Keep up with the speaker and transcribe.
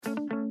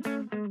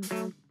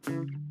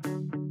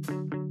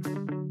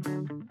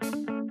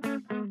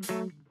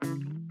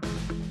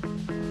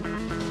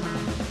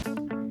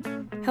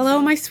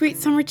Hello, my sweet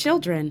summer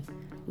children.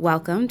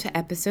 Welcome to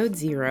episode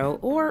 0,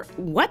 or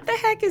what the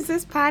heck is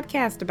this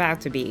podcast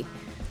about to be?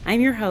 I'm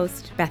your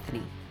host,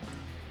 Bethany.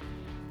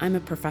 I'm a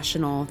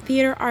professional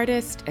theater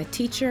artist, a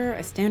teacher,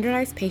 a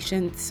standardized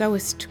patient,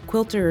 sewist,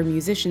 quilter,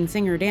 musician,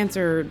 singer,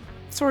 dancer,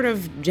 sort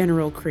of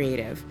general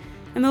creative.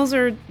 And those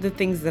are the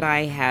things that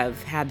I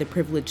have had the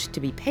privilege to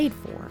be paid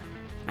for.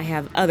 I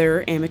have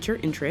other amateur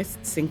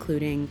interests,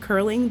 including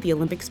curling, the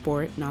Olympic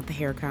sport, not the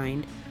hair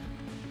kind,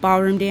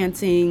 ballroom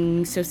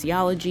dancing,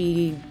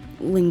 sociology,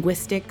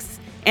 linguistics,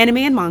 anime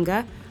and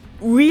manga,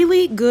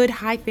 really good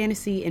high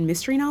fantasy and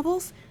mystery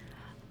novels.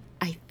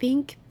 I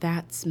think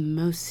that's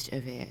most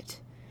of it.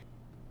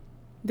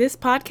 This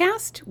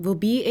podcast will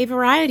be a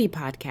variety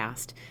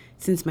podcast.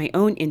 Since my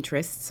own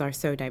interests are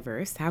so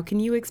diverse, how can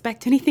you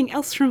expect anything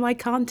else from my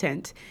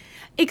content?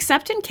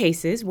 Except in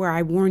cases where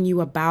I warn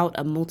you about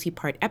a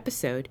multi-part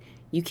episode,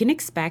 you can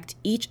expect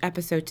each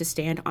episode to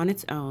stand on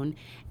its own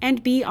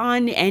and be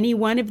on any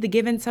one of the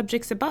given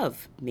subjects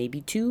above.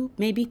 Maybe 2,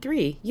 maybe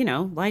 3. You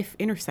know, life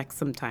intersects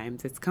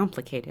sometimes. It's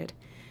complicated.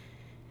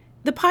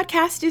 The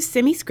podcast is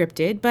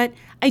semi-scripted, but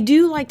I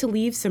do like to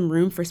leave some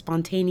room for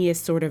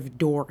spontaneous sort of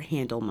door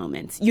handle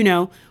moments. You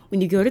know,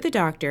 when you go to the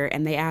doctor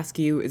and they ask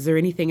you, is there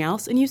anything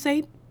else? And you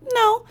say,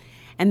 no.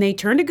 And they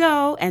turn to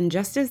go, and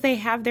just as they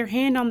have their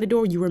hand on the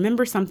door, you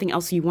remember something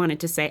else you wanted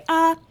to say.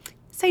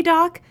 Say,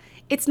 doc,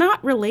 it's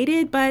not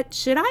related, but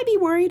should I be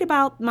worried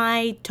about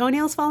my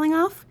toenails falling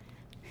off?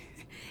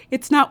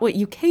 It's not what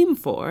you came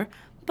for,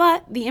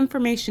 but the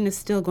information is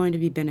still going to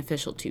be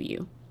beneficial to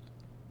you.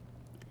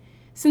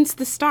 Since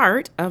the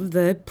start of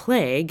the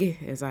plague,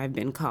 as I've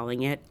been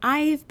calling it,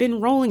 I've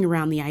been rolling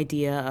around the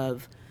idea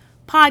of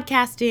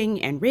podcasting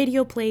and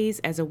radio plays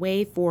as a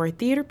way for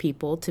theater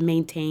people to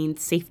maintain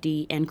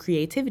safety and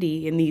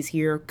creativity in these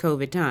here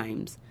COVID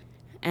times.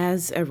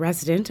 As a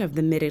resident of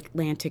the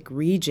Mid-Atlantic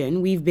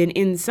region, we've been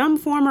in some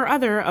form or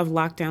other of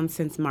lockdown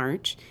since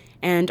March,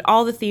 and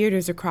all the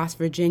theaters across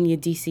Virginia,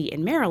 D.C.,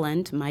 and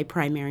Maryland, my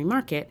primary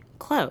market,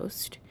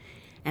 closed.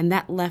 And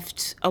that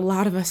left a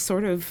lot of us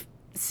sort of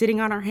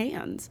sitting on our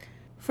hands.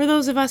 For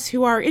those of us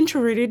who are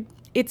introverted,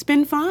 it's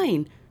been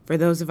fine. For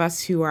those of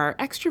us who are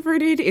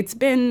extroverted, it's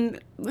been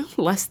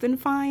less than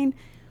fine.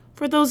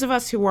 For those of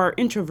us who are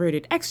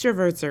introverted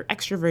extroverts or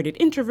extroverted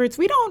introverts,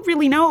 we don't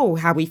really know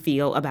how we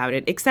feel about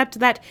it, except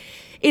that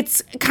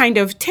it's kind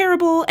of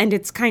terrible and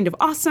it's kind of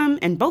awesome,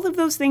 and both of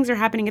those things are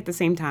happening at the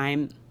same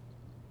time.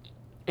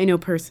 I know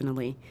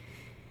personally,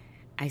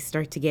 I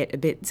start to get a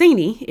bit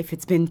zany if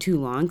it's been too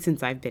long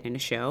since I've been in a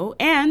show,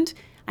 and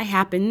I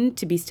happen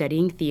to be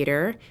studying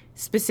theater,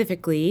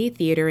 specifically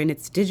theater in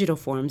its digital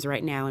forms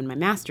right now in my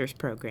master's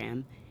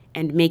program,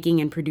 and making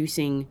and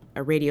producing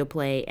a radio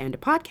play and a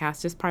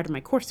podcast as part of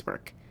my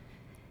coursework.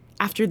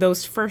 After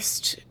those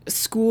first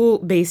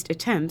school-based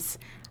attempts,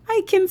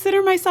 I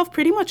consider myself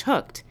pretty much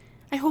hooked.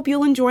 I hope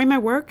you'll enjoy my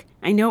work.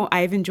 I know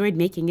I've enjoyed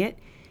making it.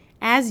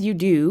 As you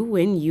do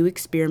when you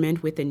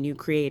experiment with a new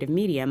creative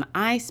medium,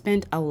 I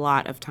spent a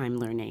lot of time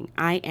learning.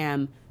 I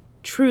am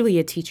truly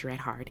a teacher at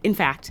heart. In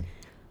fact,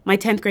 my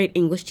 10th grade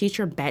English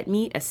teacher bet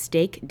me a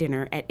steak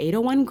dinner at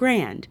 801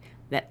 Grand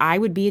that I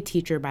would be a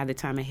teacher by the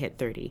time I hit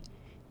 30.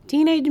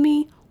 Teenage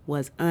me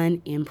was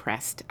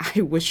unimpressed.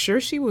 I was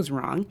sure she was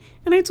wrong,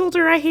 and I told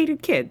her I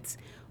hated kids.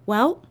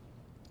 Well,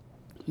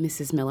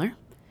 Mrs. Miller,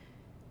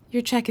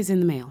 your check is in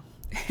the mail.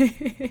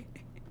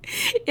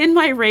 In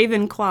my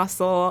Ravenclaw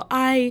soul,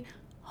 I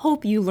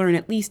hope you learn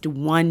at least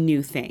one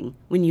new thing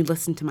when you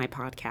listen to my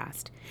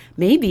podcast.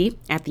 Maybe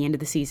at the end of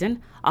the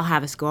season, I'll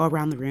have us go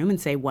around the room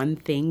and say one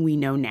thing we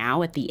know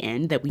now at the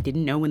end that we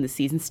didn't know when the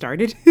season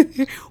started.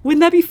 Wouldn't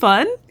that be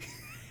fun?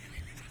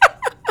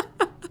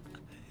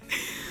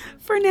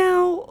 For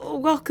now,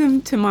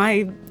 welcome to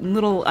my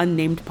little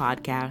unnamed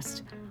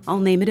podcast. I'll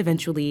name it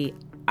eventually,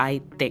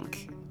 I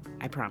think.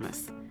 I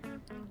promise.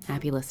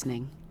 Happy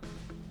listening.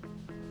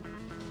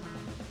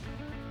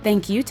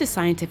 Thank you to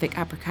Scientific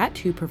Uppercut,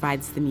 who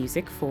provides the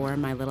music for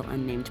my little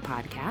unnamed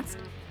podcast.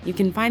 You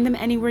can find them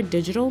anywhere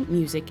digital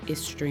music is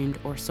streamed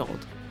or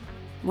sold.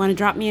 Want to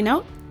drop me a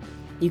note?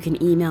 You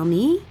can email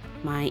me.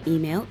 My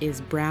email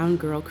is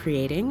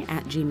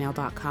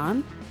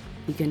browngirlcreating@gmail.com.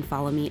 You can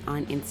follow me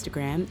on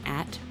Instagram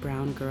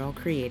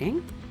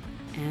 @browngirlcreating.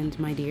 And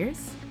my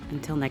dears,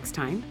 until next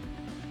time,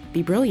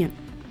 be brilliant.